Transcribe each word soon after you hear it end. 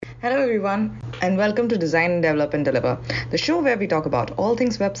Hello, everyone, and welcome to Design, Develop, and Deliver, the show where we talk about all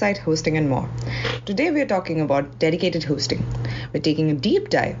things website, hosting, and more. Today, we're talking about dedicated hosting. We're taking a deep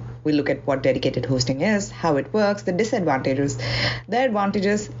dive. We look at what dedicated hosting is, how it works, the disadvantages, the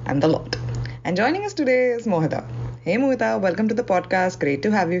advantages, and the lot. And joining us today is Mohita. Hey, Mohita, welcome to the podcast. Great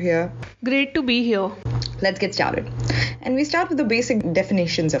to have you here. Great to be here. Let's get started. And we start with the basic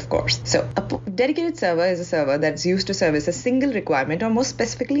definitions, of course. So, a dedicated server is a server that's used to service a single requirement, or more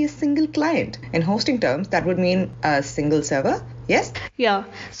specifically, a single client. In hosting terms, that would mean a single server. Yes? Yeah,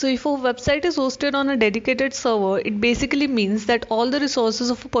 so if a website is hosted on a dedicated server, it basically means that all the resources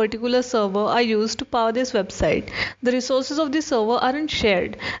of a particular server are used to power this website. The resources of the server aren't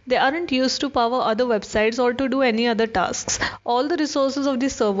shared. They aren't used to power other websites or to do any other tasks. All the resources of the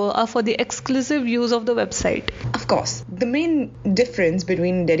server are for the exclusive use of the website. Of course, the main difference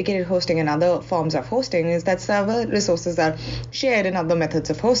between dedicated hosting and other forms of hosting is that server resources are shared in other methods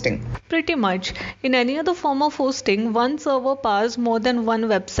of hosting. Pretty much. In any other form of hosting, one server powers more than one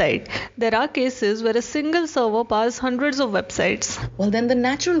website. There are cases where a single server powers hundreds of websites. Well, then the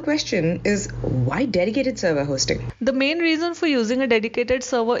natural question is, why dedicated server hosting? The main reason for using a dedicated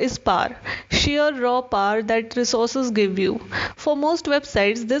server is power, sheer raw power that resources give you. For most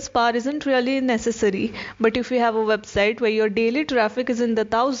websites, this power isn't really necessary, but if you have a website where your daily traffic is in the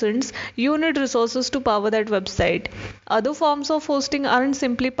thousands, you need resources to power that website. Other forms of hosting aren't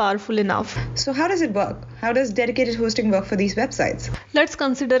simply powerful enough. So how does it work? How does dedicated hosting work for these websites? Let's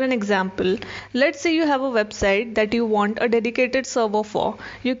consider an example. Let's say you have a website that you want a dedicated server for.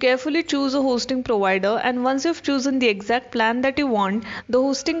 You carefully choose a hosting provider, and once you've chosen the exact plan that you want, the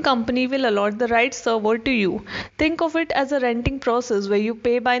hosting company will allot the right server to you. Think of it as a renting process where you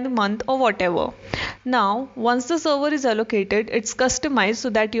pay by the month or whatever. Now, once the server is allocated, it's customized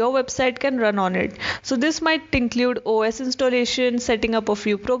so that your website can run on it. So this might include OS installation, setting up a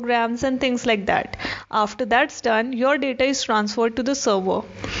few programs, and things like that. After that's done, your data is transferred to the server.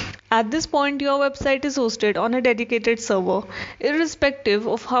 At this point, your website is hosted on a dedicated server. Irrespective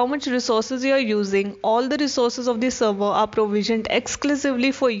of how much resources you are using, all the resources of the server are provisioned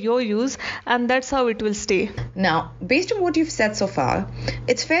exclusively for your use, and that's how it will stay. Now, based on what you've said so far,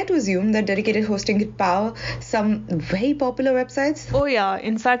 it's fair to assume that dedicated hosting could power some very popular websites? Oh yeah,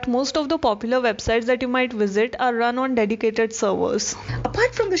 in fact, most of the popular websites that you might visit are run on dedicated servers.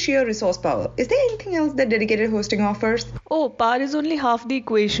 Apart from the sheer resource power, is there anything else that dedicated hosting offers? Oh, power is only half the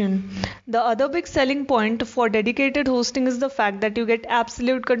equation. The other big selling point for dedicated hosting is the fact that you get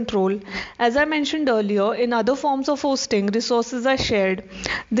absolute control. As I mentioned earlier, in other forms of hosting, resources are shared.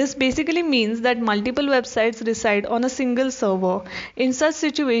 This basically means that multiple websites reside on a single server. In such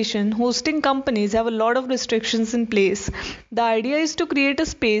situation, hosting companies have a lot of restrictions in place. The idea is to create a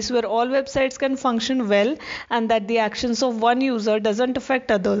space where all websites can function well and that the actions of one user doesn't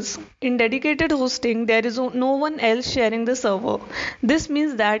affect others. In dedicated hosting, there is no one else sharing the server. This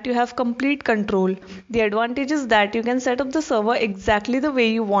means that you have complete control. The advantage is that you can set up the server exactly the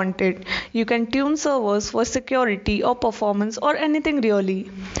way you want it. You can tune servers for security or performance or anything really.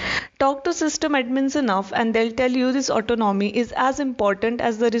 Talk to system admins enough and they'll tell you this autonomy is as important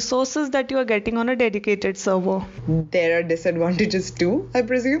as the resources that you are getting on a dedicated server. There are disadvantages too, I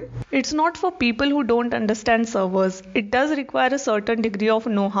presume? It's not for people who don't understand servers. It does require a certain degree of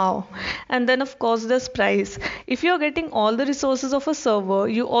know-how. And then of course there's price. If you're getting all the resources of a server,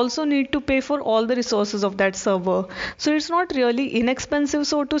 you also need to pay for all the resources of that server. So it's not really inexpensive,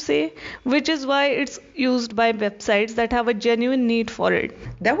 so to say, which is why it's used by websites that have a genuine need for it.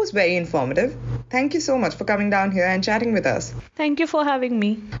 That was very informative. Thank you so much for coming down here and chatting with us. Thank you for having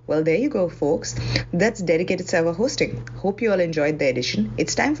me. Well, there you go, folks. That's dedicated server hosting. Hope you all enjoyed the edition.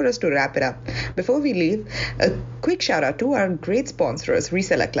 It's time for us to wrap it up. Before we leave, a quick shout out to our great sponsors,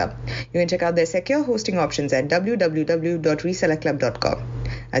 Reseller Club. You can check out their secure hosting options at www.resellerclub.com.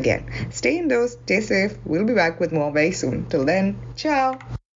 Again, stay indoors, stay safe. We'll be back with more very soon. Till then, ciao.